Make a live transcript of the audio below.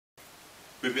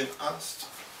We've been asked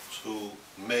to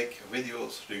make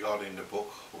videos regarding the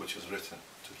book which is written,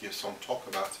 to give some talk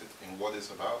about it and what it's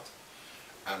about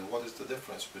and what is the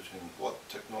difference between what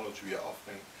technology we are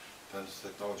offering than the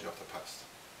technology of the past.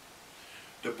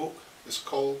 The book is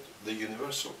called The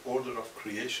Universal Order of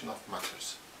Creation of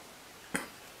Matters.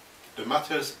 The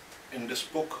matters in this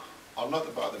book are not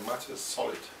about the matters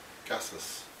solid,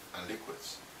 gases and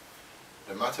liquids.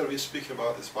 The matter we speak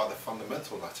about is about the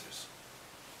fundamental matters,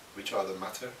 which are the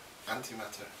matter,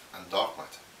 antimatter and dark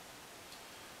matter.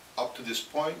 Up to this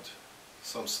point,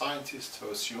 some scientists have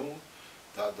assumed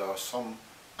that there are some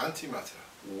antimatter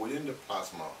within the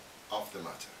plasma of the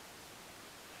matter.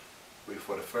 We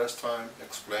for the first time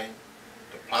explain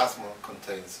the plasma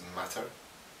contains matter,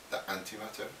 the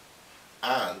antimatter,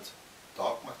 and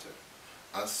dark matter,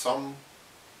 and some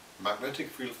magnetic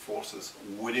field forces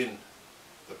within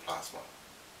the plasma,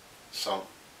 some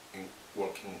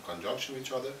working in conjunction with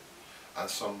each other and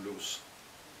some loose.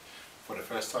 For the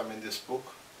first time in this book,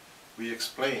 we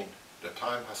explain the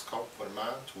time has come for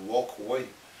man to walk away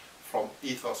from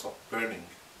ethos of burning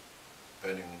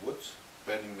wood,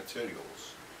 burning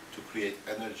materials, to create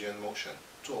energy and motion,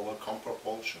 to overcome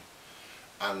propulsion,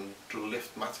 and to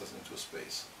lift matters into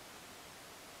space.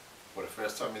 For the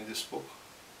first time in this book,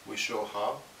 we show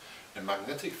how the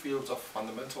magnetic fields of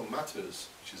fundamental matters,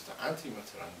 which is the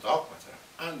antimatter and dark matter,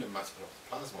 and the matter of the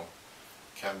plasma,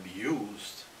 can be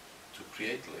used to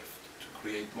create lift, to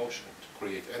create motion, to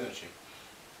create energy,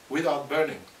 without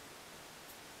burning.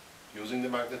 Using the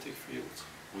magnetic fields,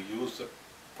 we use the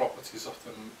properties of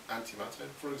the antimatter,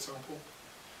 for example,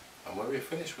 and when we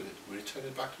finish with it, we return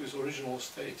it back to its original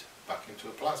state, back into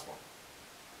a plasma.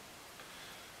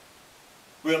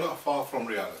 We are not far from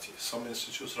reality. Some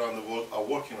institutes around the world are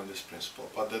working on this principle,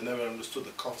 but they never understood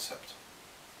the concept.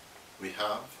 We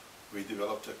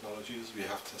developed technologies, we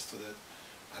have tested it,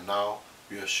 and now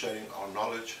we are sharing our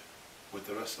knowledge with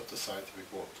the rest of the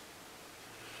scientific world.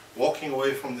 Walking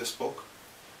away from this book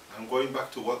and going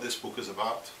back to what this book is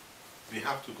about, we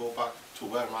have to go back to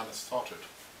where man has started.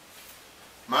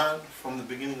 Man, from the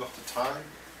beginning of the time,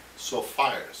 saw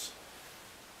fires,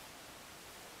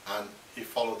 and he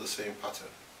followed the same pattern.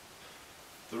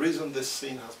 The reason this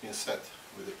scene has been set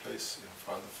with a place in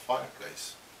front of the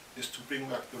fireplace is to bring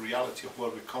back the reality of where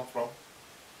we come from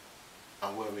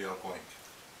and where we are going.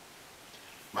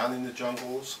 Man in the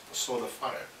jungles saw the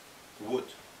fire, the wood.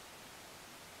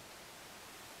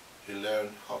 He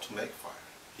learned how to make fire.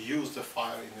 He used the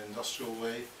fire in an industrial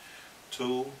way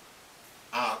to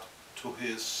add to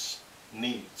his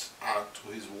needs, add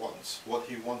to his wants. What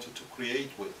he wanted to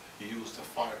create with, he used the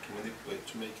fire to manipulate,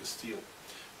 to make a steel.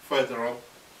 Further on,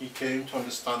 he came to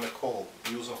understand the coal,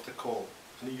 the use of the coal,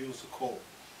 and he used the coal.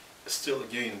 Still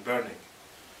again burning.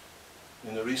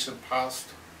 In the recent past,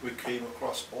 we came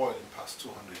across oil in the past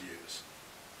 200 years.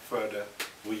 Further,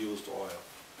 we used oil,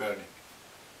 burning.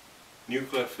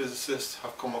 Nuclear physicists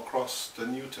have come across the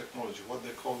new technology, what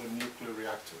they call the nuclear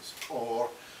reactors, or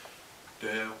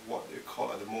what they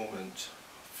call at the moment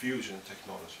fusion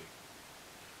technology.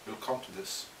 We'll come to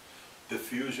this. The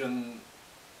fusion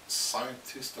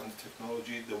scientist and the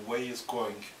technology, the way it's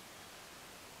going,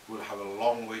 will have a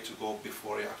long way to go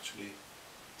before we actually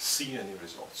see any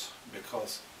results,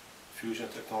 because fusion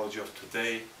technology of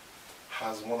today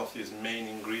has one of these main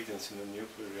ingredients in the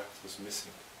nuclear reactors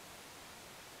missing.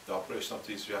 The operation of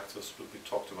these reactors will be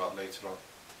talked about later on.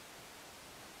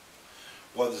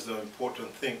 What is the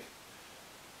important thing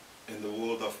in the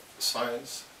world of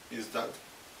science is that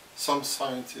some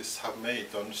scientists have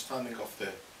made the understanding of the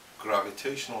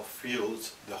gravitational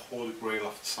fields the holy grail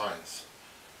of science.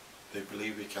 They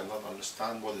believe we cannot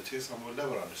understand what it is and will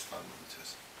never understand what it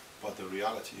is. But the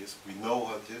reality is we know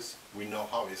what it is, we know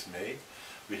how it's made,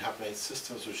 we have made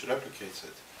systems which replicate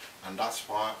it, and that's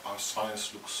why our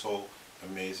science looks so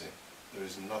amazing. There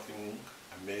is nothing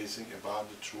amazing about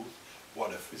the truth, what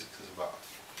the physics is about.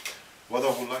 What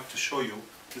I would like to show you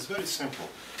is very simple.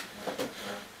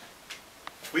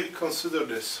 We consider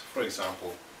this, for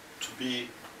example, to be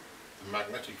the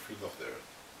magnetic field of the Earth.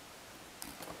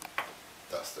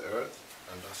 That's the Earth,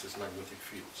 and that's its magnetic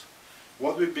fields.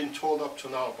 What we've been told up to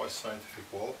now by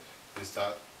scientific world is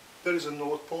that there is a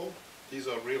North Pole. These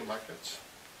are real magnets.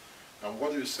 And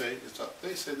what you say is that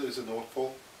they say there is a North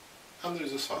Pole and there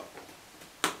is a South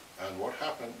Pole. And what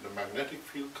happened, the magnetic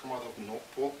field come out of the North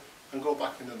Pole and go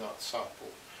back in the South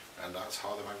Pole. And that's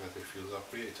how the magnetic fields are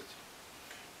created.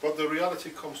 But the reality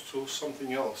comes to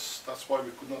something else. That's why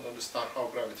we could not understand how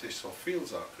gravitational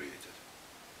fields are created.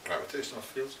 Gravitational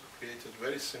fields are created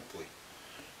very simply.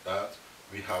 That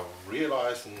we have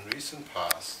realized in the recent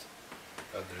past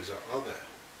that there is another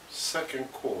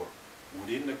second core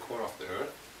within the core of the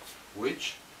Earth,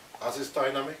 which, as is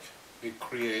dynamic, it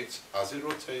creates, as it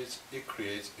rotates, it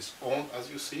creates its own,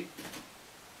 as you see,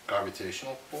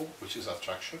 gravitational pull, which is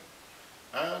attraction,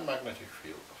 and magnetic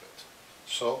field of it.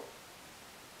 So,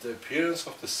 the appearance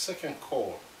of the second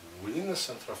core within the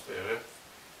center of the Earth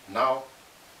now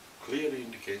clearly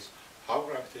indicates how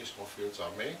gravitational fields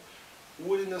are made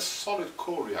within a solid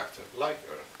core reactor like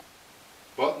Earth.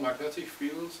 But magnetic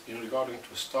fields in regarding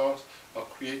to stars are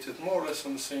created more or less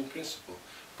on the same principle,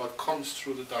 but comes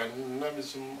through the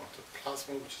dynamism of the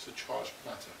plasma, which is a charged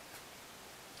matter.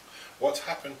 What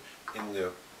happened in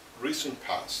the recent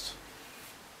past,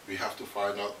 we have to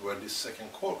find out where this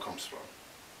second core comes from,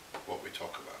 what we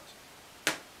talk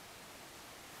about.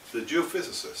 The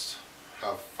geophysicists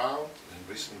have found in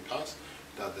recent past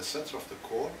that the center of the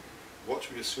core,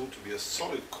 what we assume to be a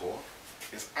solid core,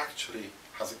 is actually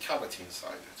has a cavity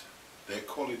inside it. They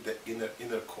call it the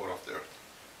inner core of the Earth.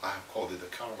 I have called it the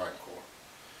Caroline core.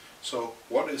 So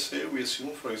what they say, we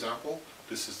assume, for example,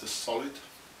 this is the solid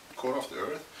core of the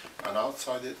Earth, and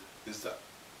outside it is the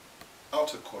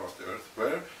outer core of the Earth,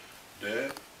 where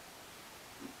the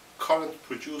current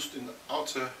produced in the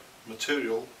outer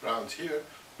material around here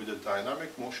with the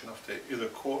dynamic motion of the inner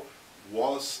core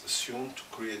was assumed to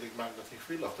create a magnetic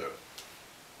field of the Earth.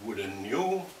 With a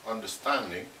new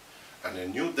understanding and a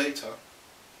new data,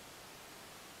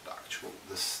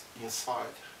 this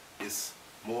inside is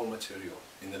more material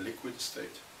in a liquid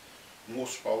state,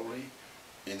 most probably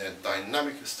in a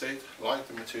dynamic state like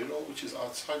the material which is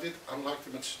outside it, unlike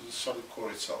the solid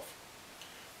core itself.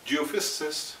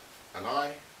 Geophysicists and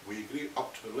we agree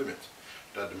up to a limit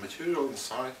that the material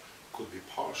inside could be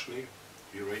partially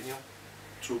uranium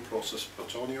through processed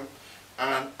plutonium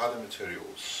and other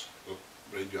materials,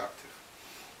 radioactive.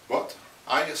 But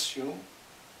I assume,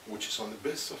 which is on the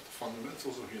basis of the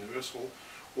fundamentals of universal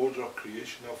order of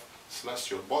creation of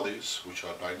celestial bodies, which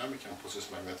are dynamic and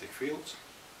possess magnetic fields,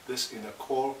 this inner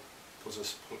core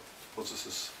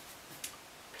possesses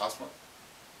plasma,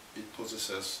 it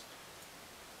possesses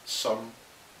some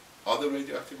other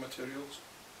radioactive materials,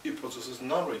 it possesses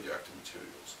non-radioactive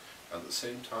materials. At the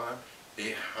same time,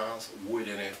 it has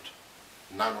within it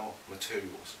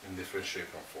nanomaterials in different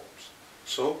shapes and forms.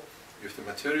 So, if the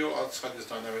material outside is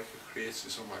dynamic, it creates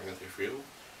its own magnetic field.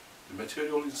 The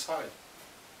material inside,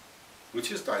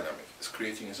 which is dynamic, is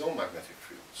creating its own magnetic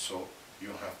field. So, you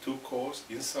have two cores,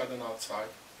 inside and outside,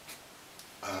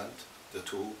 and the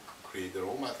two create their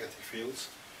own magnetic fields.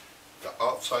 The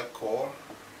outside core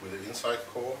with the inside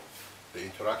core, the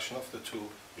interaction of the two,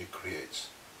 it creates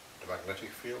the magnetic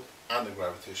field and the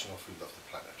gravitational field of the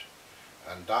planet.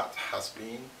 And that has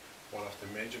been one of the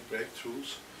major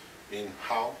breakthroughs in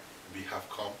how we have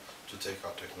come to take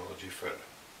our technology further.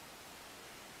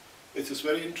 It is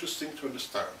very interesting to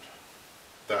understand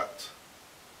that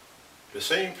the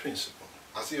same principle,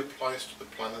 as it applies to the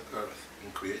planet Earth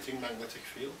in creating magnetic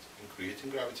field, in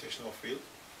creating gravitational field,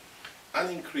 and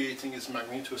in creating its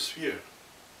magnetosphere,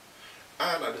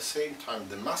 and at the same time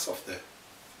the mass of the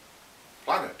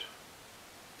planet,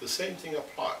 the same thing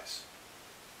applies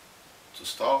to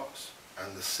stars,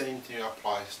 and the same thing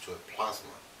applies to a plasma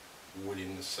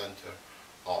within the center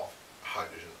of a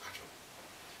hydrogen atom.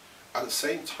 At the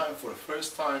same time, for the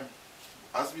first time,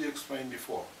 as we explained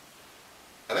before,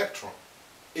 electron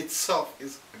itself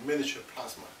is a miniature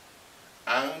plasma,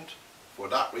 and for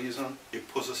that reason it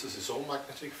possesses its own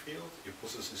magnetic field, it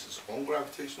possesses its own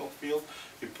gravitational field,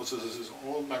 it possesses its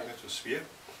own magnetosphere,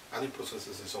 and it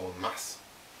possesses its own mass.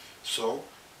 So,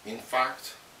 in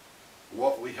fact,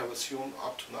 what we have assumed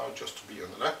up to now just to be an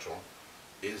electron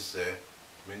is a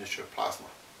miniature plasma.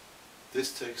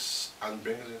 This takes and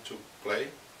brings into play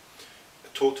a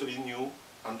totally new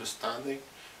understanding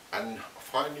and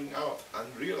finding out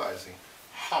and realizing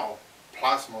how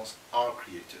plasmas are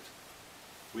created.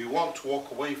 We want to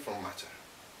walk away from matter.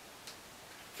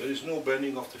 There is no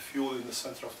burning of the fuel in the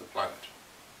center of the planet.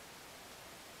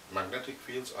 Magnetic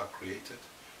fields are created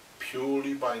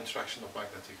purely by interaction of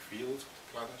magnetic fields of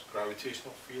the planet.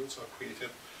 Gravitational fields are created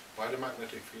by the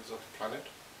magnetic fields of the planet.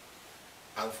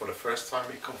 And for the first time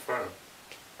we confirm,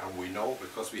 and we know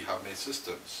because we have made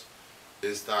systems,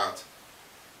 is that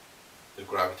the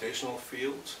gravitational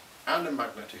field and the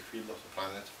magnetic field of the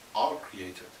planet are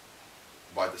created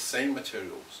by the same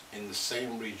materials in the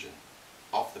same region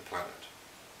of the planet.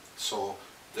 So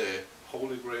the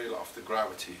holy grail of the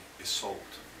gravity is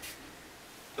solved.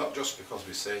 Not just because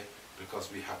we say,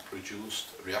 because we have produced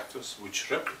reactors which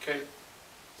replicate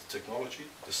the technology,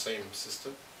 the same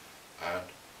system, and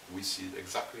we see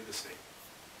exactly the same.